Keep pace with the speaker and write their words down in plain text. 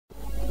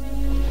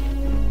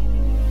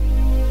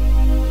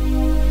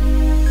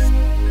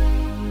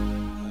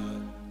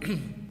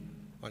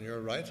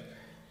right,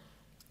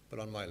 but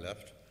on my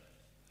left.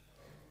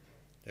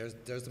 There's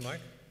the mic.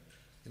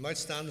 You might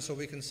stand so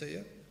we can see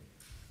you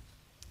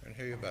and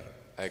hear you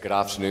better. Good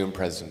afternoon,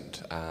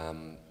 President.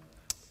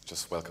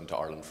 Just welcome to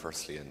Ireland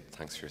firstly, and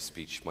thanks for your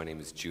speech. My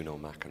name is Juno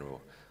McEnroe.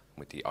 I'm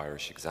with the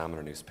Irish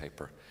Examiner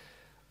newspaper.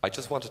 I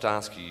just wanted to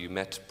ask you, you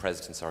met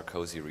President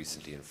Sarkozy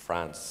recently in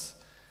France.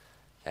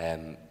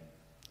 Can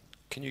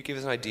you give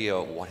us an idea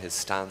of what his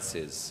stance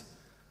is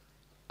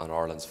on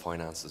Ireland's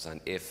finances,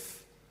 and if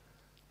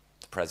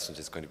the President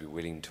is going to be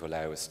willing to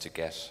allow us to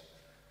get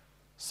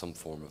some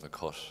form of a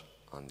cut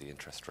on the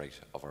interest rate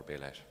of our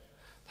bailout?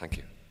 Thank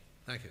you.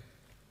 Thank you.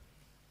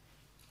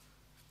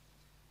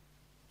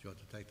 Do you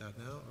want to take that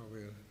now, or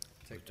we'll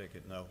take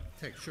it now?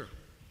 Sure.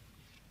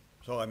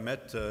 So I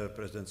met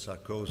President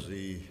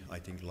Sarkozy, I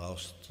think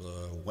last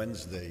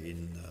Wednesday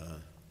in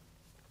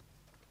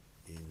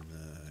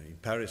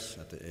Paris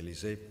at the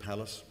Élysée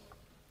Palace,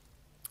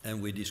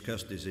 and we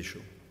discussed this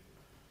issue.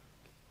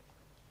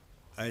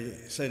 I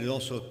said it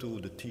also to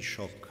the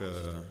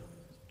Taoiseach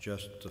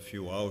just a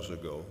few hours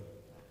ago.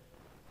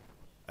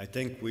 I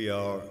think we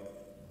are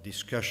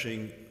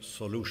discussing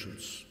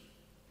solutions,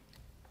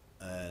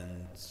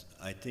 and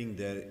I think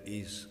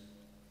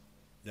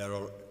there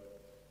are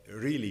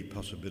really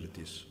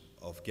possibilities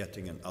of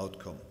getting an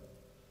outcome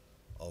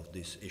of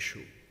this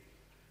issue.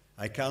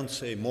 I can't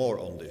say more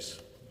on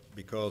this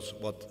because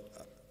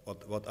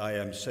what I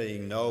am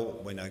saying now,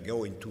 when I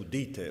go into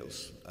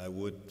details, I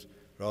would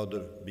rather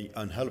be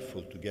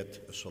unhelpful to get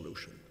a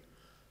solution.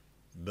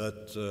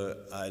 But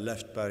I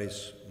left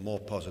Paris more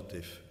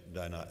positive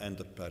than I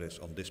entered Paris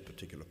on this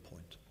particular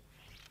point.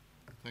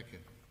 Thank you.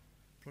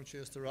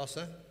 Francesca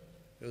Rossa,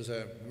 who's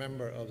a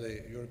member of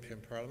the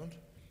European Parliament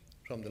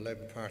from the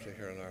Labour Party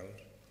here in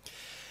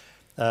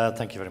Ireland.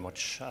 Thank you very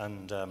much,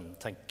 and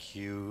thank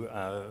you,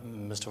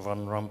 Mr.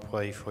 Van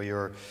Rompuy, for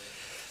your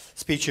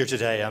speech here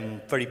today.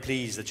 I'm very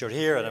pleased that you're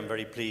here, and I'm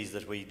very pleased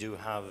that we do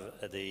have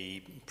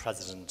the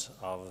President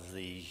of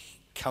the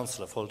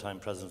Council, a full-time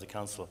President of the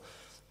Council.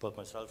 Both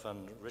myself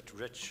and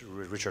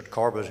Richard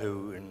Corbett,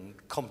 who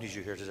accompanies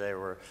you here today,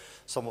 were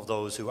some of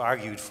those who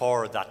argued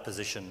for that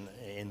position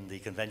in the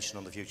Convention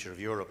on the Future of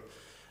Europe,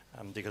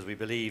 because we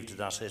believed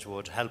that it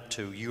would help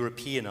to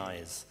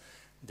Europeanise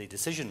the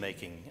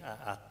decision-making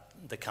at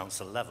the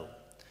Council level.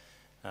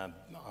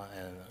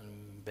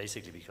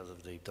 Basically because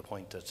of the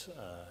point that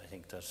I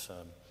think that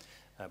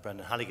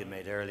Brendan Halligan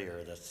made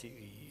earlier, that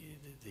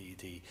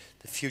the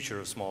future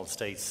of small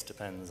states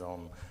depends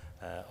on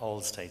all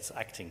states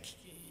acting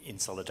in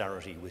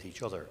solidarity with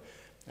each other,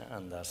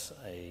 and that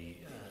a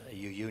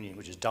EU union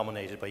which is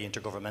dominated by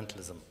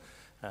intergovernmentalism,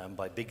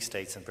 by big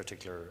states in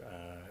particular,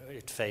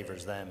 it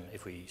favours them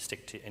if we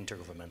stick to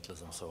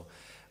intergovernmentalism. So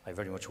I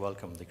very much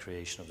welcome the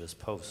creation of this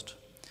post.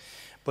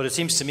 But it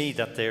seems to me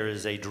that there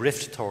is a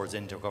drift towards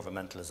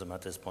intergovernmentalism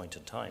at this point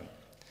in time,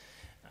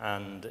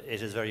 and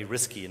it is very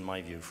risky, in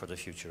my view, for the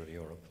future of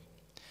Europe.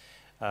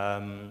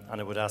 And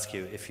I would ask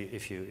you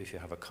if you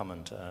have a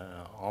comment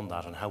on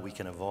that and how we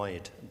can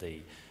avoid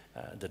the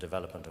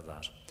development of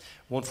that.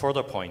 One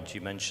further point, you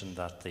mentioned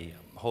that the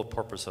whole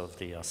purpose of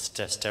the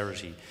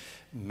austerity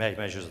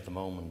measures at the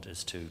moment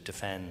is to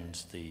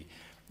defend the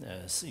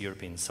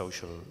European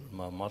social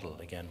model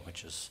again,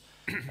 which is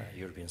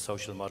European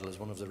social model is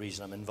one of the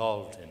reasons I'm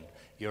involved in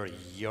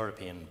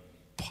European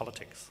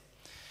politics.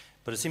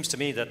 But it seems to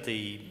me that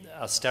the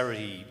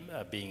austerity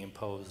being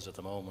imposed at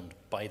the moment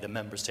by the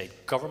member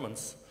state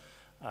governments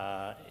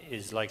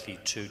is likely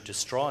to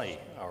destroy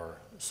our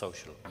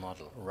social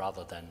model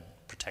rather than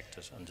protect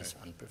it and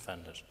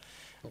defend it.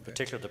 In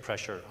particular, the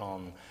pressure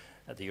on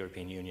the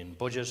European Union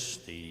budget,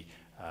 the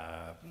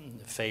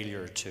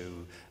failure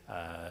to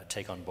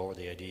take on board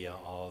the idea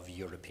of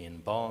European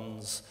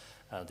bonds,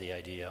 the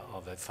idea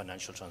of a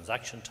financial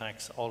transaction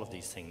tax. All of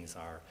these things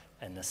are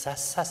a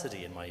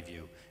necessity, in my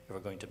view, if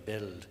we're going to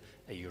build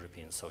a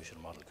European social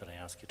model. Could I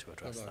ask you to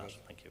address that?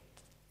 Thank you.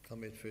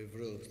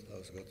 That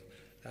was good.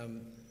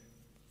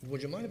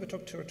 Would you mind if I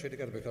took two or three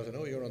together, because I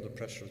know you're under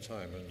pressure of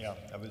time? And yeah,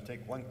 I will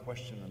take one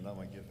question and then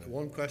I give them.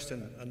 One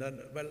question, and then,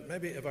 well,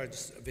 maybe if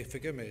you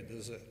forgive me,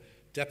 there's a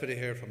deputy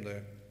here from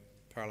the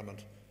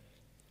Parliament,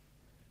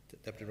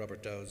 Deputy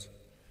Robert Dowds.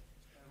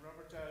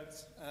 Robert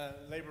Dowds,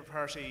 Labour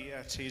Party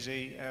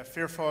TD,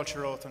 Fearfáilte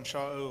Oath and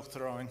Shaw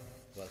Uachtaráin.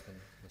 Welcome.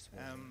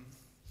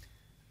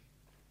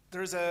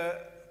 There's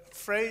a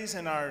phrase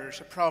in Irish,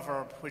 a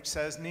proverb, which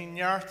says, Ní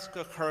neart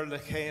go chur le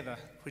chéile,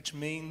 which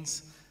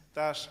means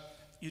that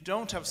you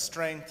don't have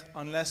strength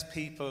unless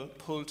people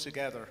pull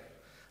together.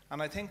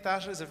 And I think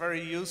that is a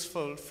very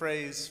useful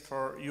phrase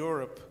for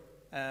Europe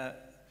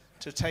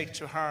to take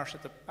to heart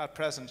at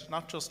present,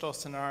 not just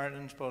us in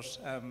Ireland, but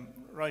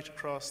right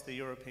across the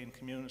European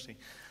community.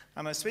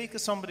 And I speak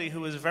as somebody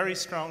who is very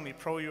strongly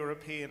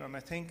pro-European, and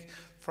I think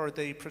for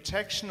the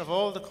protection of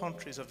all the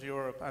countries of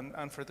Europe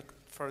and for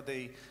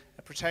the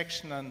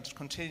protection and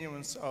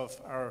continuance of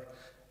our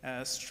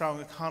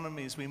strong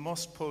economies, we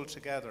must pull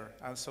together,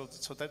 and so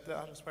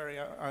that is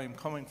where I'm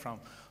coming from.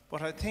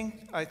 But I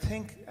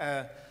think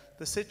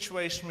the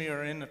situation we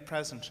are in at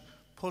present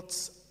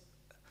puts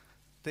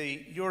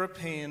the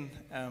European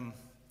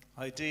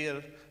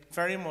ideal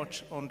very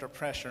much under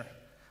pressure.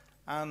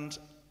 And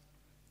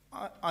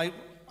I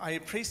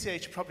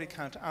appreciate you probably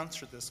can't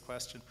answer this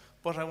question,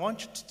 but I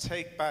want you to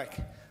take back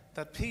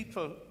that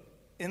people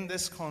in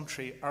this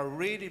country are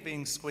really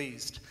being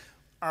squeezed.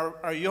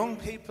 Our young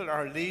people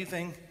are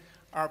leaving.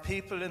 Our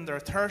people in their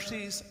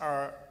 30s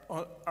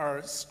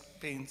are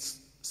being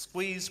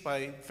squeezed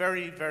by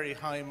very, very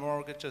high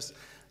mortgages.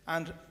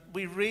 And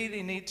we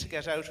really need to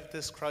get out of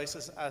this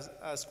crisis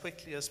as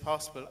quickly as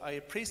possible. I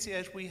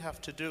appreciate we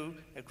have to do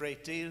a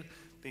great deal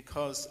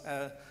because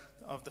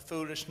of the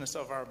foolishness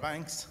of our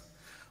banks.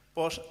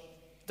 But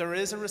there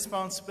is a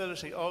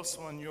responsibility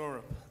also on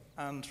Europe.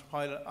 And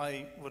while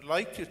I would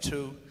like you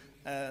to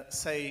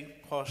say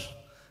what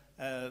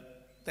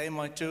they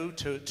might do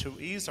to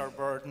ease our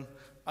burden,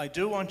 I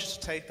do want you to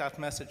take that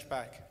message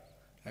back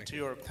to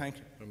Europe. Thank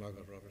you.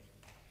 Robert.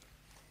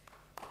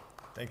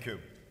 Thank you.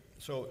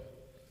 So,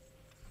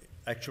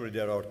 actually,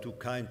 there are two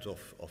kinds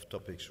of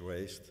topics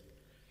raised.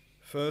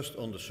 First,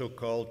 on the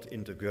so-called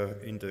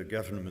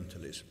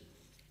intergovernmentalism.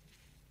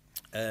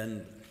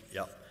 And,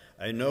 yeah,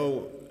 I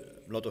know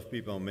a lot of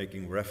people are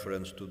making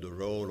reference to the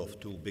role of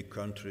two big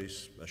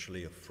countries,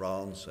 especially of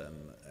France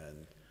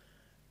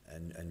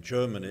and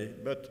Germany.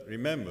 But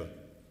remember,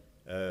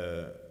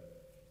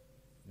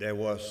 there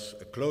was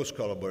a close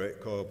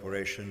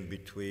cooperation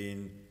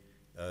between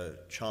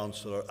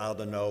Chancellor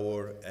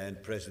Adenauer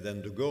and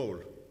President de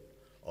Gaulle,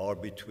 or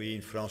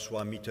between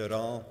François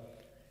Mitterrand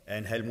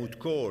and Helmut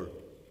Kohl,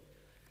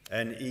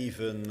 and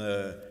even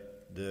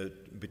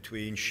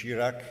between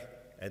Chirac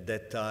at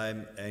that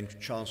time and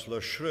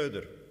Chancellor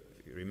Schröder.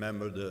 You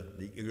remember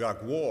the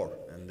Iraq War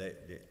and the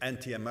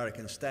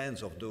anti-American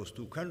stance of those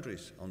two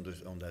countries on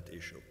that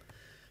issue.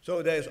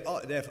 So there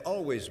have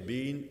always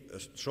been a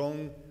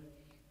strong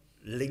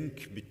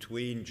link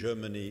between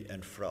Germany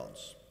and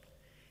France.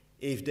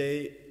 If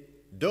they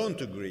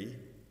don't agree,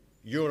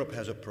 Europe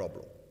has a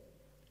problem.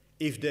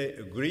 If they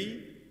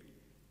agree,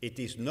 it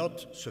is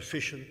not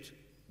sufficient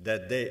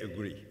that they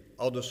agree.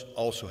 Others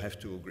also have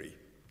to agree.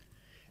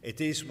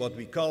 It is what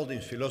we call in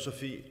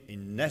philosophy a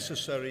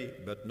necessary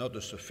but not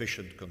a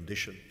sufficient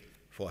condition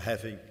for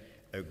having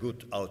a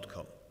good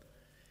outcome.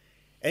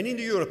 And in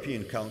the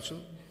European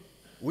Council,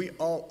 we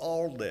are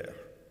all there.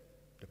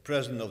 The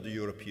President of the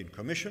European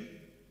Commission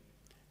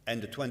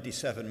and the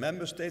 27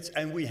 member states,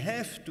 and we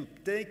have to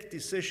take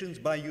decisions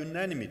by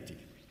unanimity.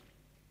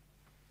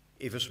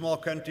 If a small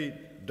country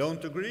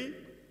don't agree,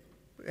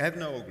 we have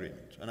no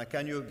agreement. And I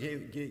can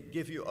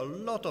give you a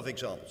lot of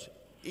examples,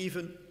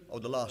 even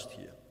of the last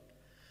year.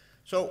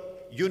 So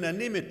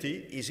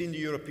unanimity is in the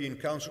European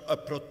Council a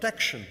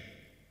protection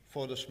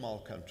for the small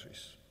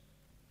countries.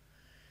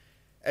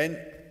 And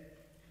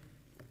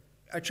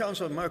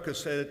Chancellor Merkel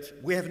said,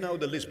 we have now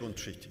the Lisbon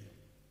Treaty.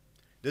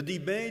 The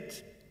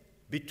debate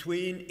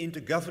between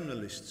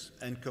intergovernmentalists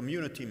and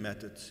community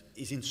methods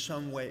is in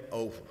some way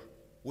over.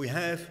 We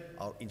have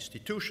our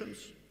institutions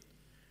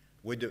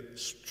with a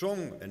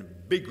strong and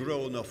big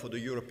role now for the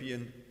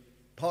European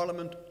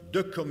Parliament,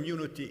 the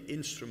community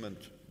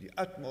instrument, the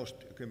utmost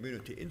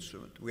community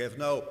instrument. We have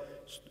now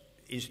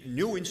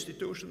new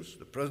institutions,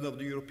 the President of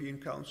the European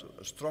Council,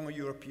 a stronger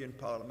European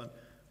Parliament.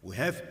 We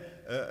have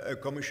a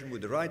Commission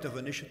with the right of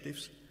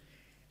initiatives,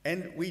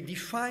 and we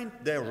defined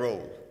their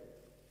role.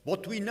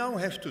 What we now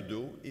have to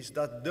do is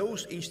that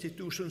those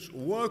institutions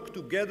work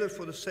together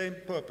for the same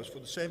purpose, for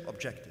the same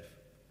objective.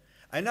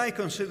 And I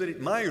consider it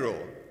my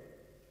role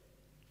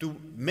to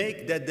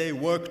make that they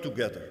work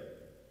together,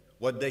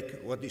 what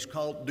is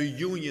called the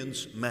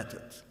union's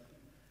method.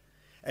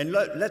 And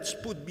let's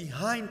put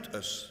behind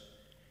us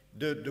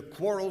the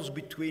quarrels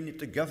between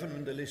the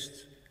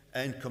governmentalists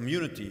and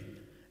community,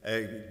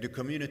 the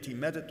community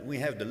method. We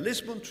have the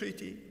Lisbon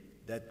Treaty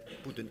that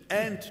put an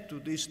end to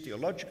this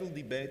theological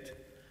debate,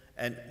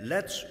 and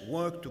let's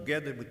work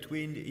together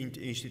between the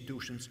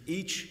institutions,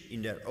 each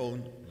in their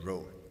own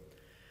role.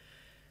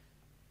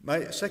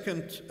 My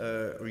second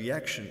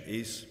reaction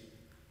is,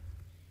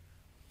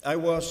 I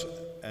was,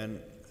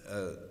 and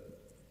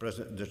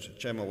the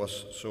Chairman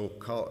was so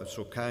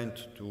kind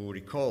to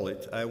recall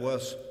it, I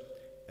was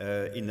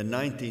in the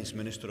 19th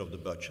Minister of the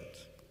Budget.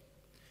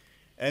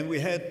 And we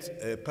had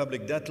a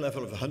public debt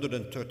level of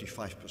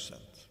 135%.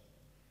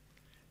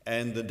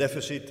 And the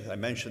deficit, I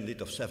mentioned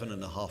it, of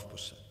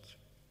 7.5%.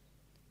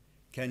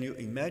 Can you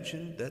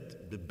imagine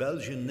that the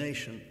Belgian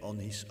nation on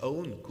his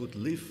own could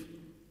live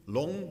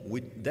long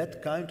with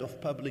that kind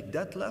of public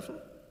debt level?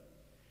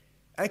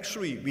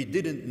 Actually, we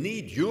didn't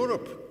need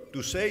Europe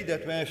to say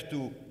that we have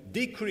to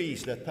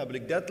decrease that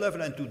public debt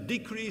level and to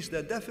decrease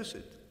that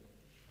deficit.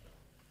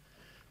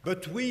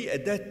 But we,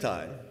 at that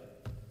time,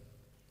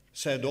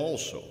 said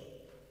also,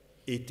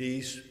 it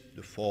is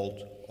the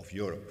fault of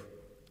Europe.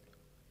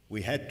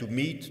 We had to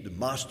meet the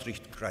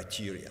Maastricht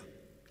criteria.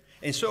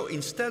 And so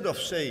instead of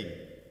saying,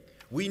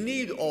 we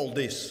need all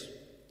this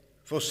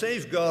for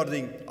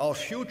safeguarding our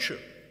future,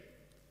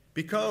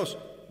 because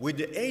with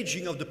the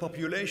aging of the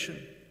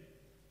population,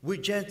 we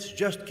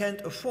just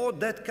can't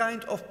afford that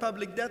kind of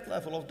public debt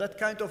level, of that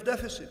kind of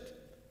deficit.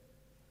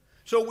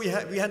 So we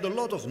had a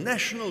lot of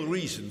national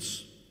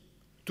reasons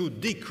to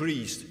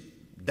decrease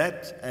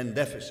debt and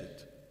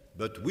deficit,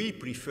 but we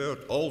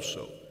preferred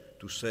also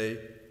to say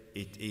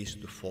it is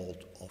the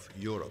fault of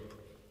Europe.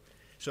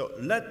 So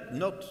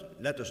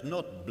let us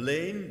not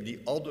blame the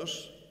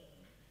others.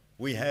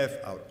 We have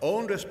our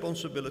own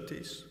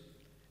responsibilities,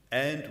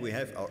 and we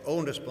have our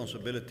own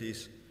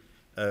responsibilities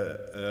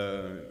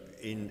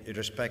in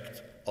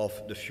respect of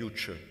the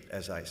future,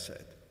 as I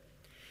said.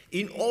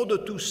 In order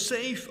to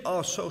save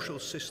our social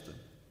system,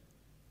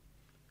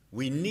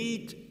 we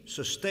need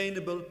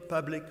sustainable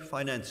public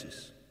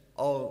finances.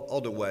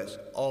 Otherwise,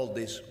 all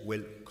this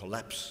will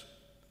collapse.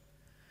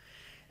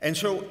 And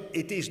so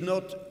it is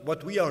not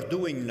what we are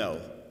doing now.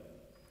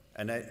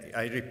 And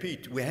I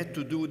repeat, we had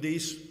to do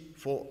this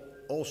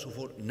also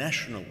for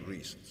national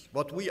reasons.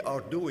 What we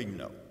are doing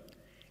now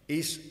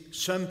is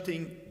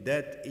something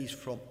that is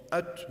from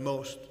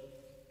utmost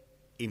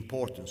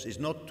importance. It's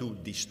not to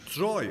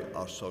destroy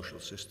our social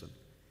system.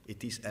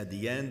 It is at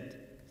the end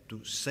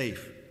to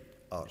save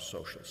our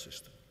social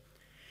system.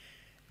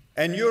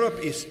 And Europe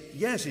is,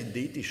 yes,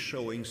 indeed, is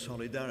showing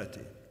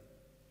solidarity.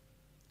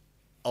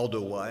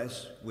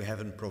 Otherwise, we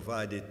haven't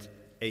provided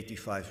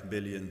 85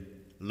 billion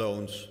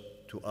loans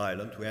to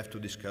Ireland. We have to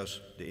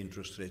discuss the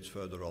interest rates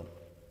further on.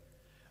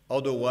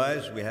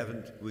 Otherwise, we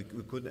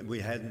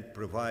hadn't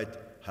provided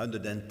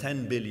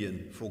 110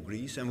 billion for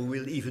Greece, and we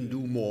will even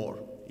do more.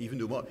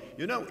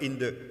 You know, in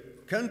the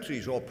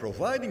countries who are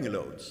providing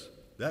loans,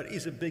 there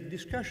is a big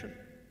discussion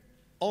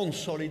on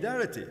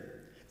solidarity,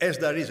 as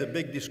there is a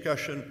big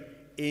discussion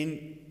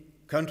in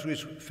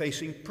countries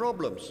facing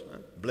problems,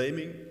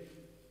 blaming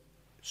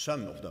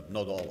some of them,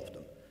 not all of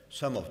them,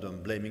 some of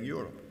them blaming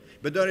Europe.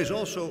 But there are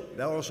also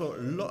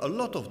a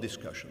lot of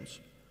discussions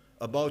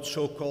about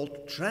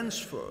so-called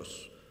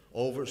transfers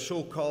over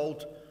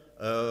so-called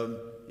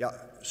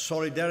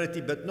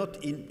solidarity, but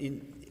not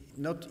in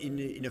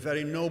a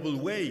very noble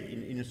way,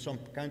 in some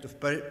kind of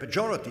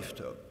pejorative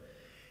term.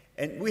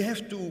 And we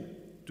have to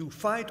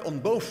fight on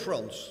both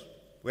fronts.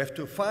 We have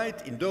to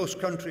fight in those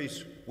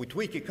countries with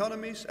weak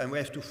economies, and we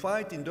have to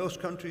fight in those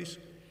countries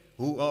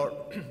who are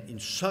in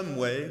some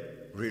way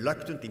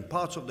reluctant in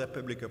parts of their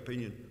public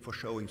opinion for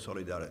showing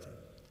solidarity.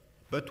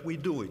 But we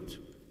do it.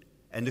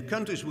 And the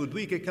countries with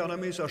weak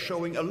economies are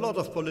showing a lot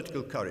of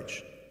political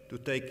courage to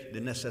take the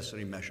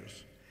necessary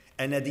measures.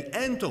 And at the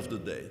end of the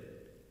day,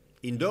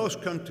 in those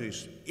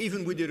countries,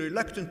 even with the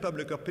reluctant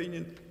public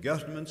opinion,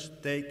 governments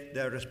take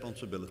their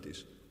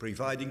responsibilities,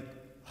 providing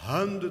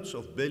hundreds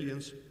of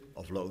billions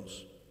of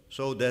loans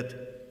so that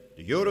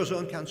the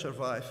Eurozone can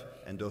survive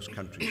and those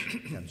countries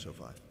can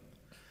survive.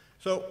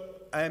 So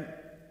I'm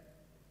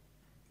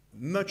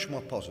much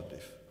more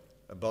positive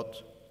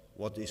about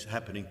what is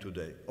happening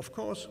today. Of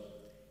course,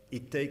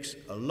 it takes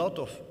a lot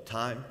of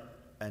time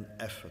and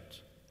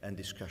effort and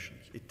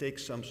discussions. It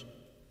takes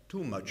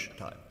too much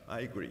time,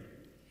 I agree.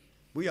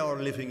 We are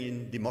living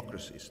in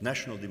democracies,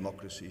 national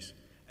democracies,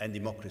 and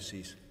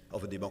democracies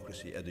of a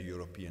democracy at the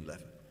European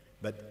level.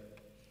 But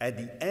at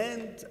the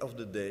end of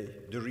the day,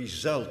 the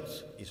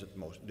result is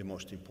the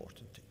most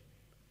important thing.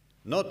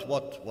 Not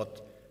not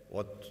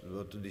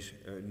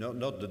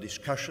the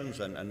discussions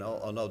and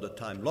all the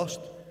time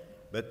lost,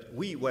 but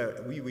we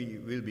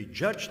will be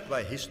judged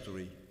by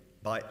history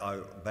by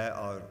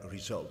our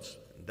results.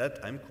 And that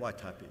I'm quite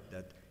happy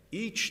that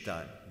each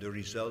time the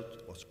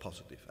result was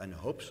positive, and I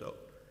hope so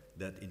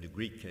that in the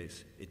Greek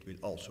case it will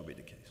also be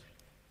the case.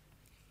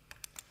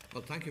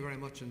 Well, thank you very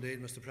much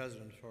indeed, Mr.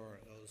 President, for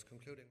those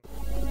concluding.